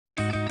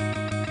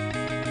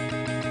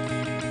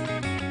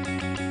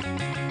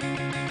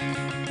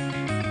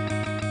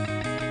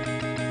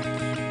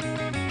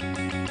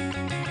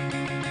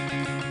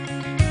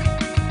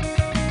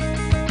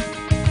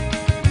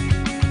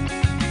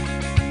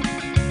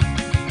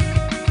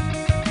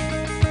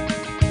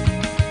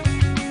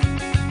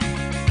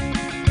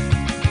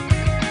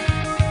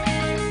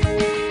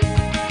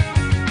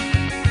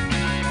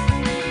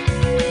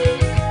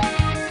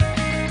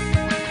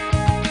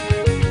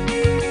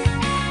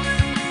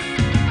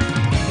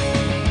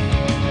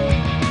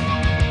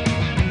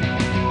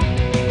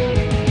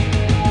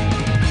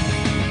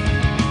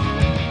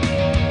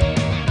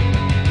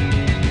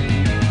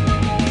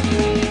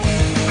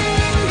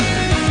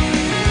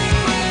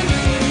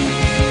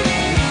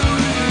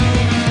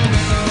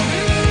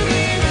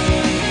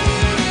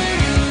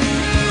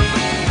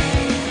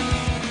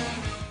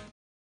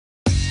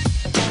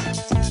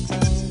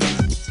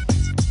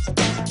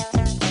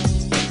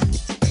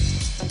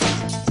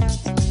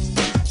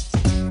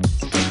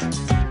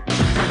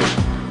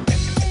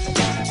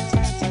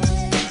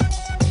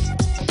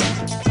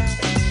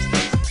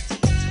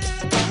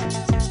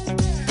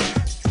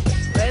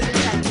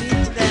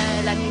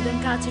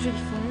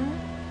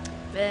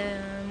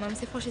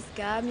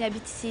Francesca,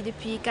 j'habite ici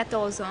depuis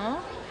 14 ans.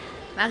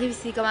 J'arrive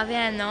ici comme j'avais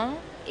 1 an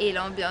et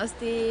l'ambiance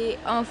était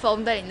en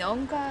forme dans les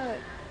normes, quoi.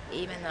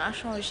 Et maintenant, elle a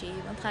changé,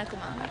 on travaille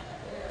comment?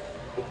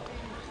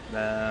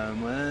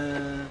 Moi,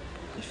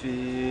 il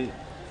fait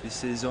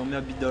 16 ans que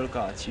j'habite dans le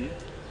quartier.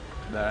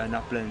 On a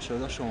plein de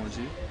choses à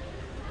changer.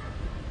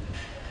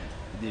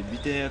 Au début,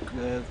 c'était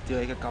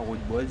avec un carreau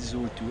de bois, des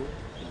autour.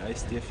 Et là,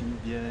 c'était fini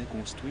bien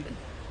construit.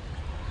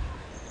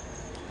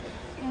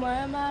 Moi,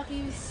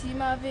 j'arrive ici,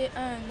 j'avais 1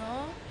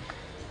 an.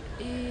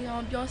 Et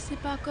l'ambiance, c'est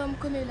pas comme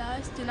là,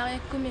 c'était rien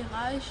comme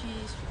mirage.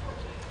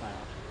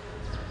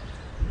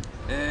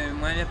 Voilà.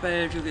 Moi, je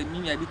m'appelle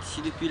Jérémy, j'habite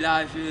ici depuis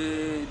l'âge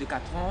de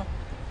 4 ans.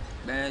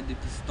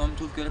 Depuis ce temps, je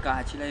trouve que le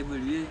quartier a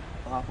évolué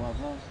par rapport à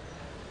avant.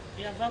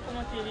 Et avant,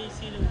 comment tu es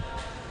ici?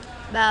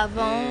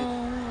 Avant,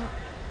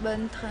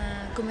 bon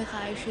train,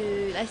 commérage,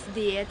 la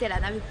CDR, était là,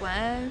 n'avait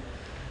point.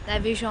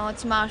 N'avait genre,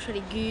 tu marches aux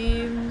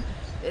légumes,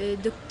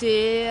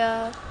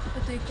 docteur,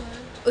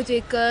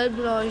 auto-école,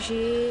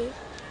 boulanger.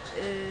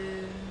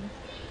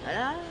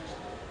 Voilà.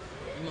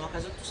 Il manque à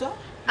tout ça?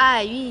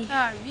 Ah oui.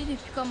 Ah oui,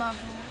 depuis comme avant.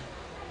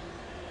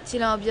 C'est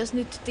l'ambiance,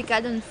 nous, tout est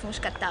cas dans le fond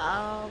jusqu'à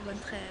tard, bon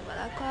train,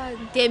 voilà quoi.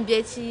 T'aimes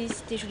bien si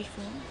c'était Joli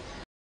Fond.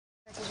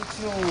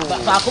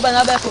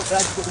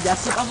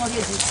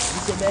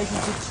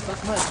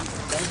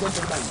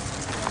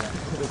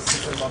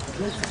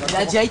 Il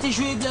a déjà été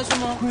joué bien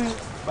sûrement.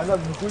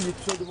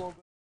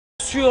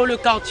 Sur le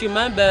quartier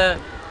même,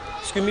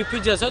 ce que je peux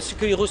dire, c'est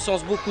qu'il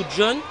recense beaucoup de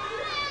jeunes,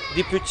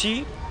 des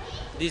petits,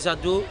 des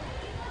ados.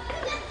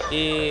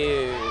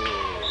 Et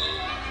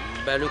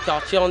le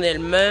quartier en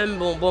elle-même,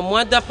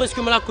 moi d'après ce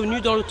que je l'ai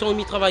connu dans le temps où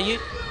il travaillait,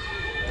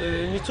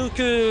 je trouve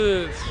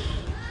que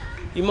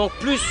il manque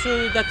plus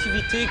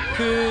d'activités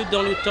que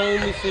dans le temps où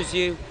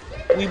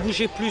il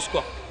bougeait plus,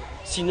 quoi.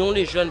 Sinon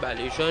les jeunes,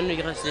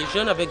 ils restent les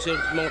jeunes avec des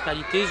autres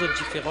mentalités, des autres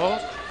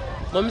différences.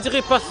 Moi je ne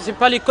dirais pas, c'est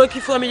pas l'école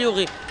qu'il faut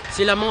améliorer,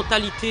 c'est la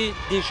mentalité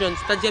des jeunes.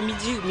 C'est-à-dire, mais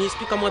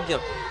explique-moi bien.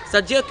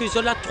 C'est-à-dire qu'ils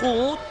ont là trop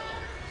honte.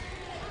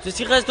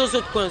 Ils restent dans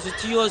autres coins,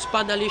 ils n'osent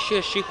pas d'aller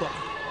chercher quoi.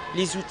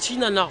 Les outils,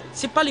 nana.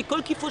 C'est pas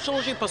l'école qu'il faut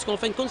changer, parce qu'en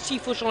fin de compte,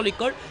 s'il faut changer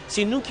l'école,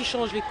 c'est nous qui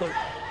changeons l'école.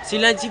 C'est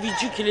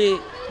l'individu qui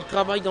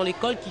travaille dans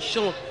l'école qui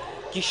change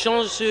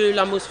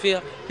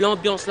l'atmosphère,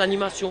 l'ambiance,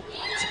 l'animation.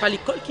 C'est pas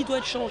l'école qui doit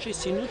être changée,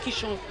 c'est nous qui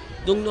changeons.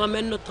 Donc nous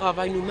amènons notre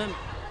travail nous-mêmes.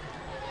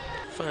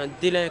 Enfin,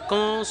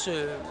 délinquance,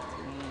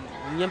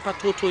 il n'y a pas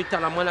trop état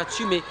à moi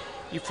là-dessus, mais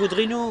il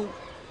faudrait nous...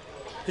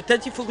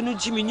 Peut-être il faut que nous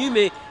diminuions,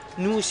 mais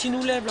nous aussi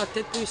nous lève la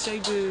tête pour essayer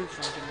de...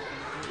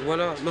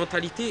 Voilà,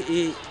 mentalité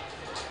et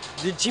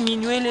de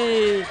diminuer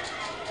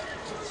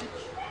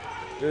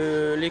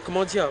les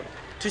comment dire,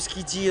 tout ce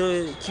qui dit,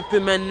 qui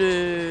peut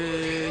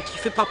qui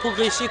fait pas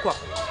progresser quoi.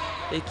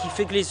 Et qui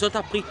fait que les autres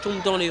après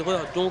tombent dans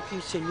l'erreur. Donc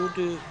c'est nous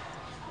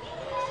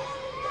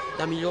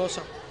d'améliorer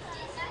ça.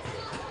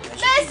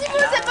 Mais si vous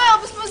ne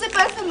posez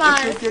pas, c'est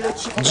mal.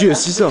 Dieu,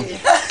 c'est ça.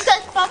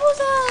 C'est pas pour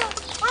ça.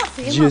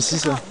 Dieu, c'est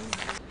ça.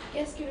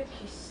 Qu'est-ce que le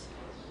CUS?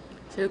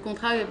 C'est le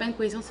contrat urbain de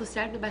cohésion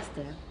sociale de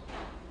Basse-Terre.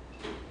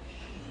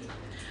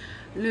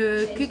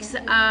 Le CUX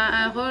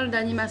a un rôle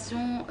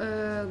d'animation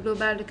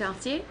globale de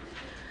quartier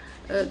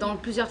dans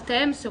plusieurs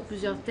thèmes,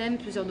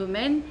 plusieurs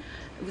domaines.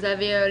 Vous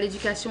avez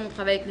l'éducation, on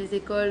travaille avec les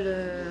écoles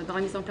dans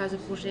la mise en place de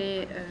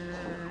projets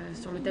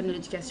sur le thème de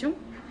l'éducation.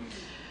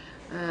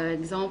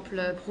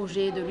 Exemple,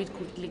 projet de lutte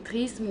contre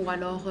l'électrisme ou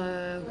alors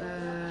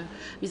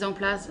mise en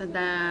place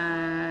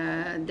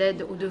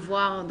d'aide aux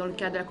devoirs dans le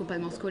cadre de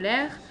l'accompagnement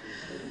scolaire.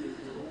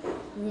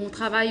 Où on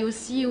travaille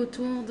aussi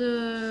autour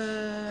de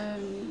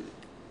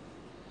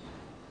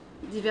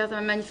diverses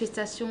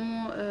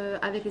manifestations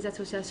avec les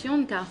associations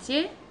de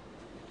quartier.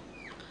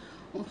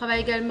 On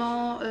travaille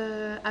également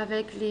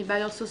avec les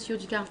bailleurs sociaux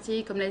du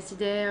quartier comme la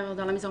SIDR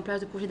dans la mise en place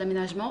de projets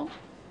d'aménagement.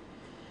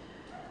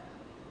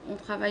 On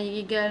travaille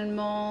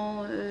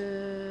également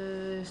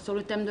sur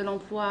le thème de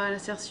l'emploi et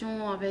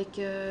l'insertion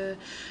avec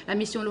la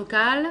mission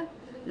locale,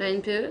 la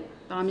NPE,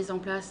 dans la mise en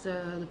place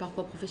de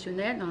parcours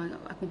professionnels,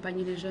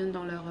 accompagner les jeunes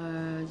dans leurs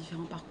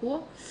différents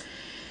parcours.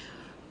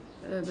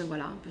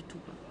 Voilà, un peu tout,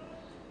 quoi.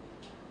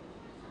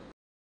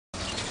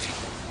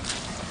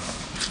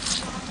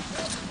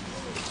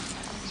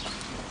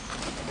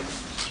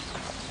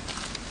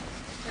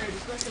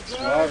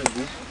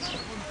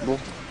 Bon.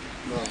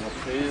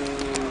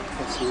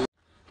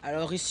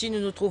 Alors ici, nous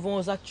nous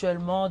trouvons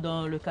actuellement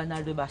dans le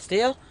canal de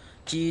Basse-Terre,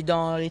 qui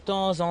dans les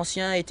temps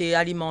anciens était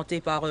alimenté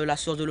par la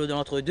source de l'eau de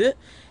l'Entre-deux,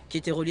 qui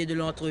était reliée de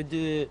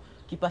l'Entre-deux,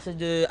 qui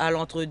passait à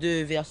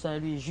l'Entre-deux vers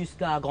Saint-Louis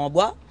jusqu'à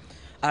Grand-Bois.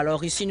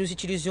 Alors ici, nous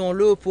utilisions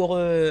l'eau pour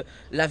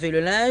laver le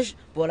linge,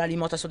 pour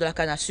l'alimentation de la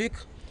canne à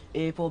sucre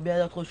et pour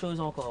bien d'autres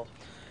choses encore.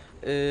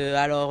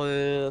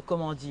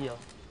 Comment dire,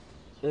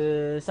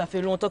 ça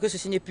fait longtemps que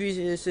ceci n'est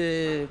plus,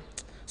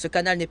 ce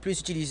canal n'est plus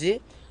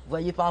utilisé. Vous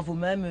voyez par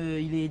vous-même,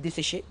 il est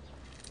desséché.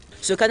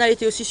 Ce canal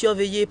était aussi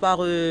surveillé par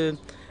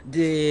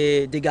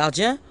des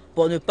gardiens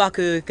pour ne pas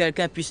que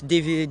quelqu'un puisse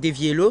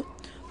dévier l'eau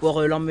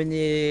pour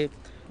l'emmener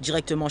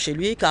directement chez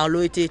lui, car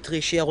l'eau était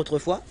très chère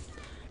autrefois.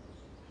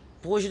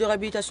 Projet de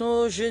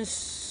réhabilitation, je ne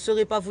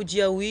saurais pas vous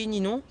dire oui ni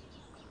non,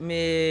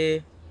 mais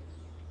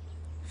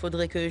il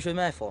faudrait que je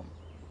m'informe.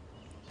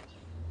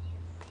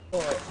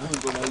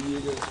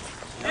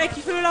 Hey,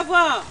 qui fait le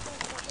lavoir?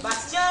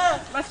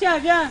 Bastien,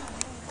 viens.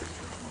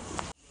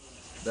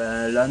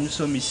 Ben, là, nous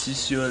sommes ici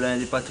sur l'un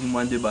des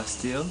patrimoines de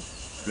Bastia,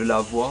 le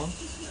lavoir.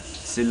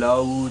 C'est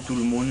là où tout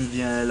le monde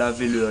vient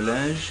laver leur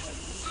linge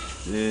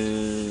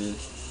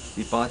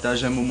et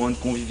partage un moment de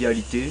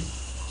convivialité.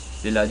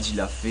 Les ladis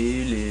la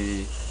fait,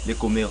 les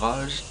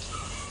commérages.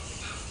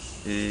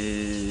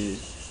 Et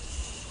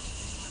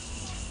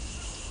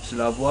ce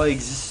lavoir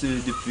existe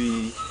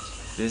depuis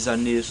les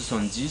années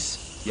 70.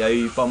 Il y a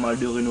eu pas mal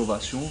de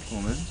rénovations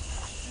quand même.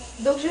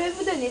 Donc je vais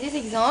vous donner des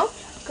exemples,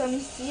 comme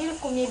ici, le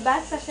premier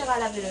bac ça sert à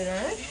laver le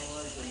linge.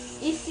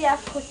 Ici à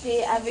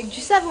frotter avec du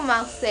savon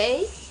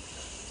Marseille.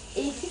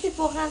 Et ici c'est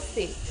pour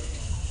rincer.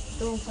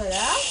 Donc voilà,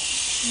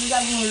 nous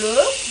avons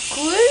l'eau qui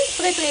coule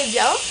très très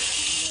bien.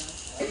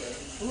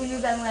 Où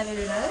nous allons laver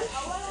le linge.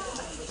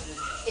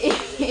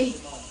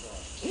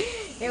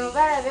 Et on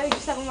va laver avec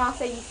du savon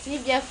Marseille ici,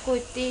 bien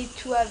frotter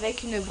tout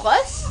avec une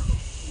brosse.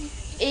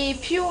 Et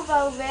puis on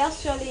va ouvrir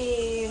sur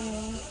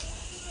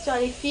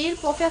les fils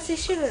pour faire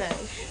sécher le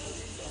linge.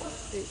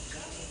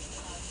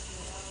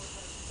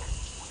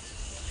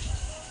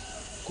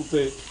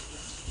 Coupé.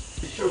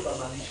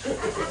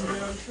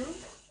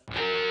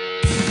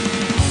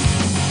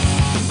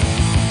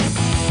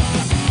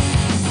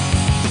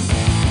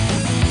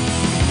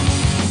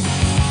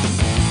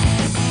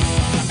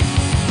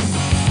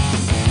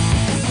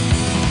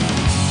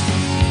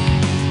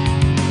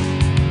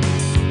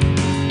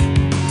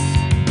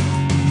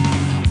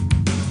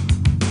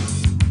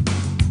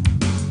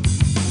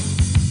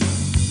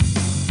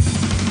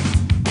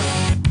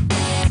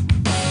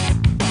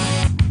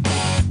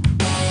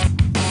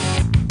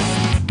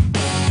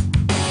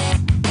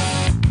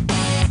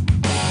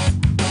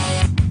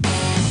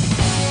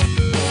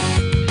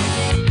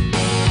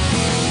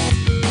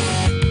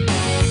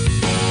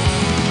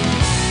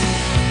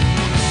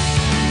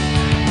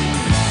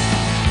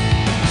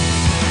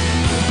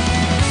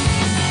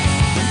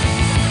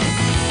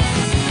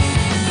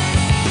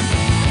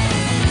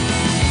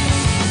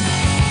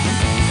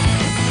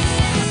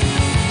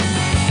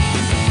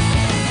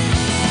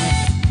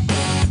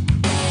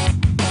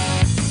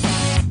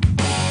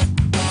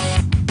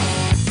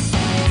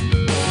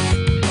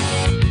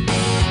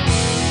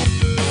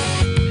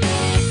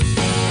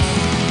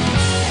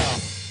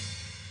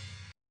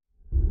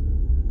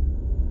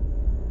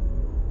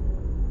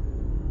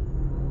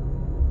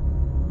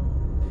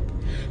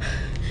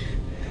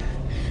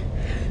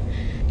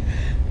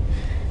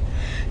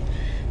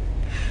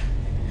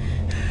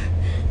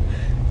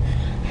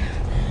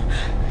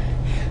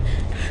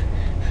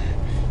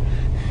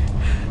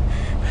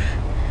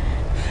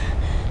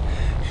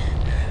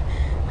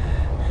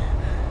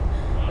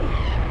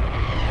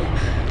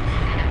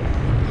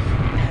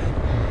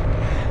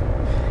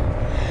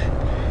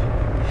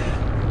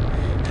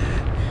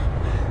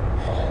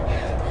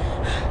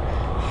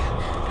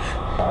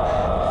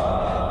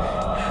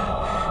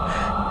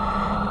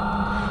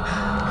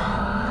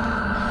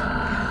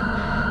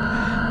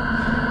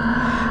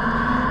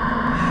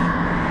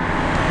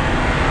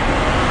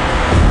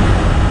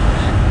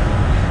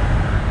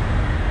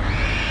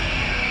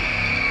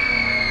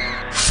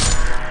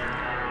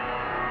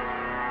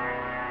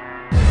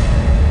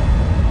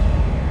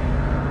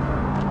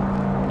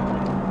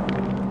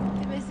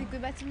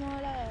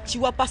 Tu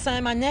vois passer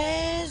un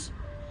manège,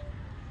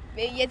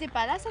 Mais il était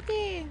pas là, ça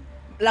t'est...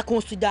 la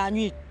construit de la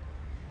nuit.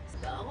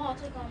 C'est pas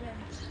rentré quand même.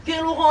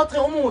 Quelle rentrée,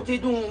 on monte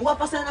donc. On va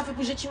passer un affaire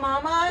pour jeter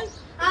ma main.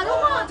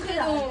 Allons rentrer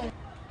donc.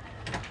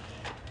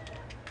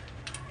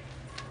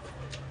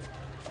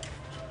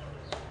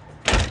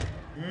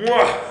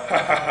 Moi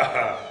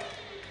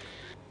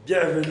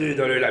Bienvenue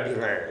dans le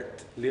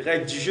labyrinthe. Les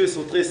règles du jeu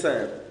sont très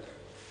simples.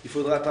 Il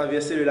faudra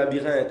traverser le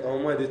labyrinthe en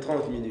moins de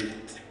 30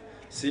 minutes.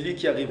 Celui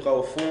qui arrivera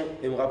au fond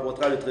et me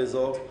rapportera le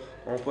trésor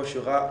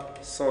empochera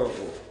 100 €.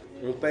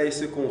 On paye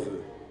ce qu'on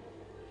veut.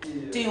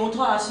 T'es en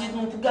train d'essayer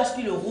pour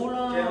gaspiller le rôle.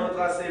 Quel en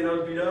tracé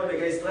l'homme puis l'homme, les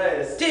gars ils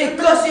stressent. T'es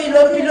cassé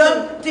l'homme puis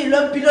l'homme, t'es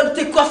l'homme puis l'homme,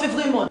 t'es coiffé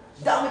vraiment.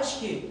 Dame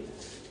chiquet.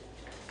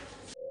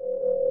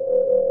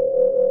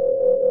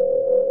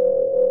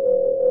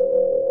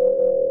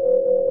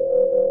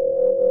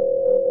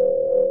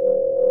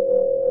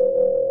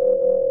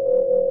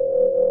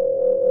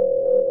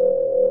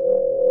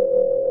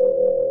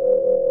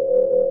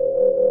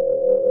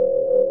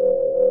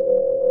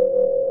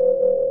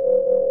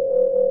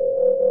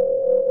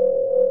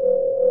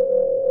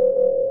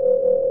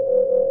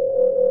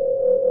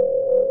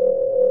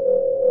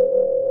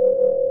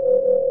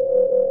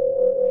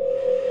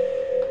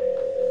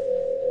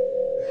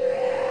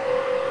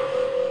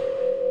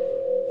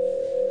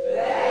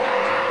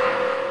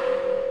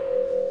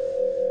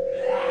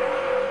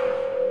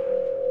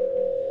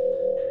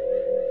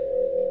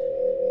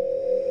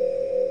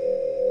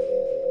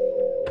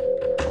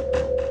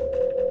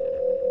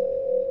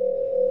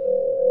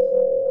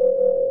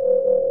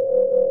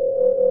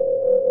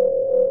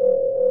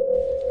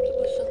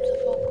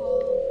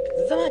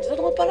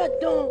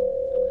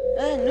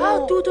 non.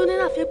 Ah, tout donner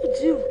la fait pour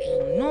Dieu.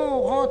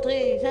 Non,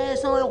 rentrez. C'est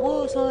 100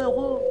 euros, 100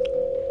 euros.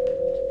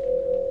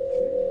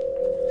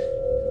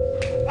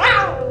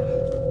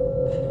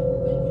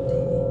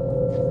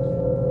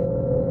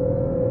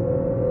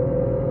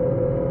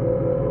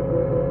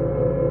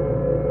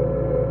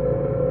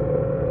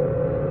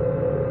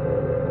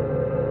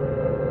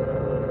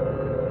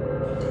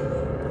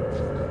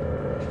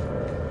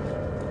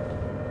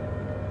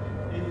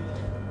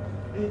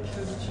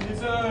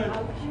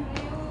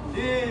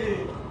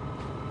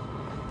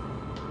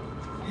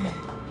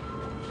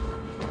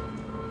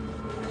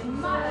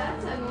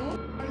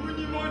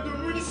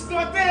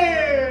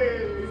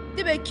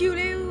 T'es ben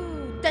culé ou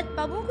peut-être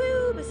pas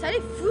beaucoup, mais ça les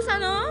fou ça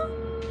non?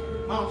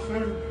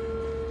 Enfin.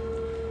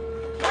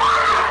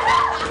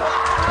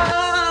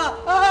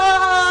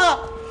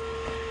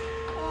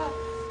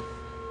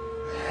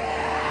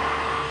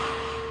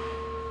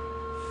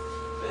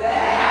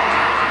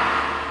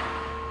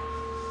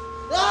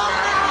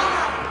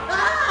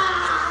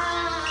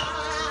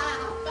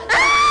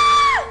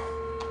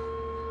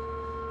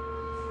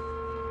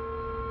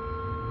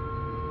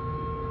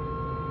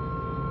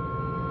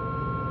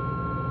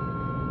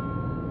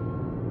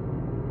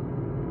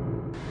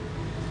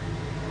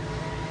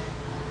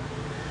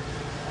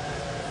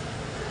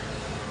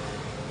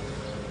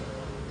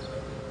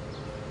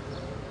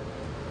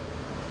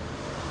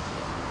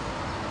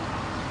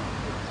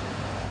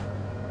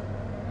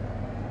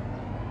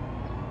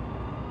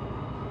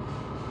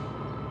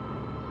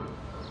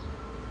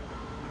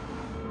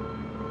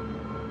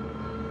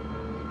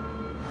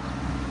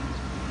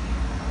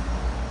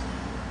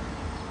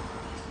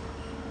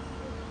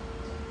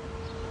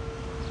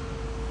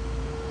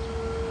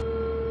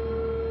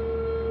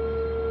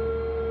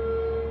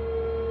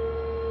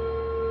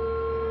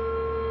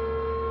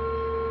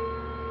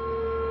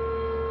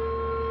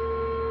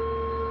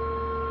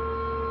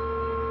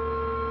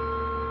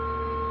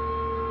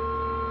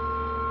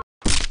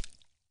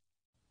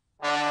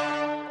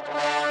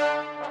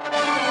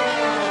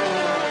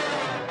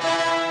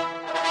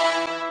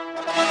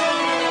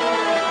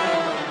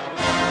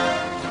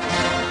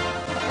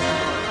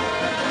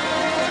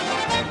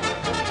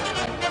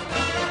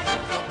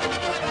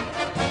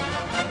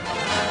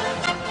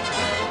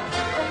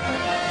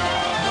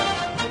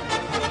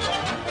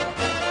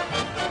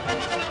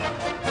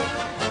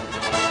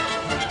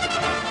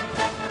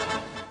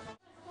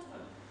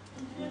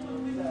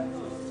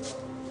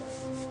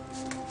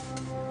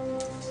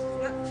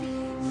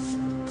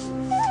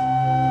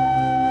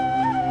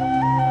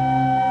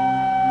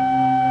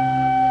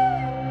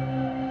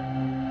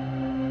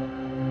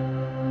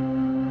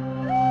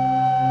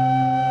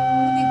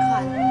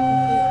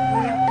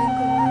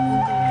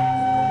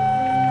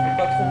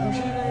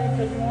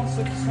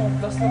 Ceux qui sont en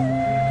place là pour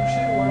plus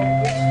toucher ou alors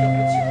petit à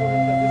petit pour le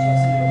faire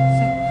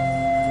déplacer.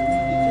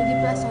 Je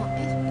déplace en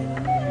S.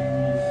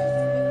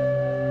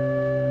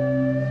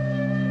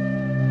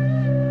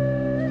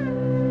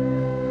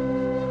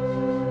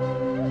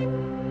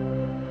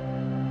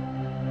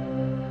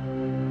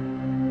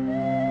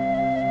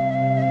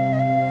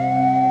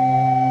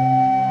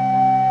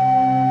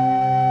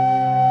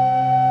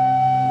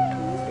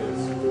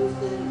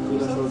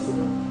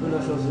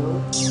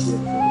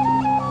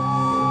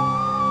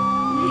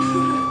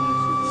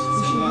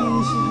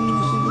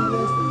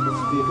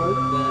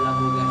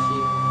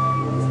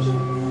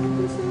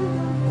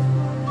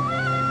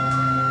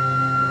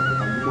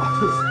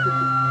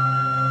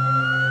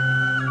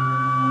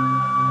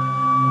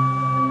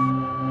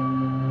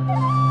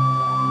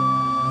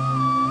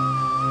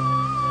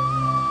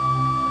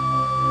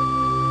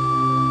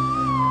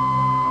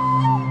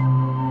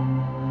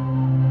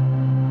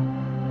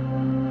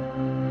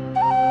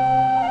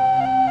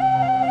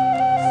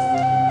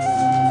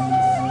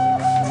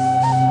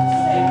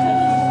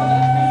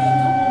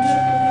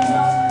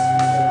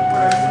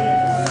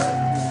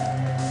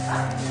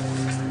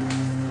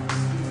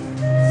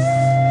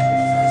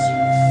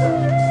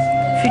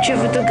 Futur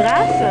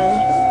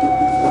photographe.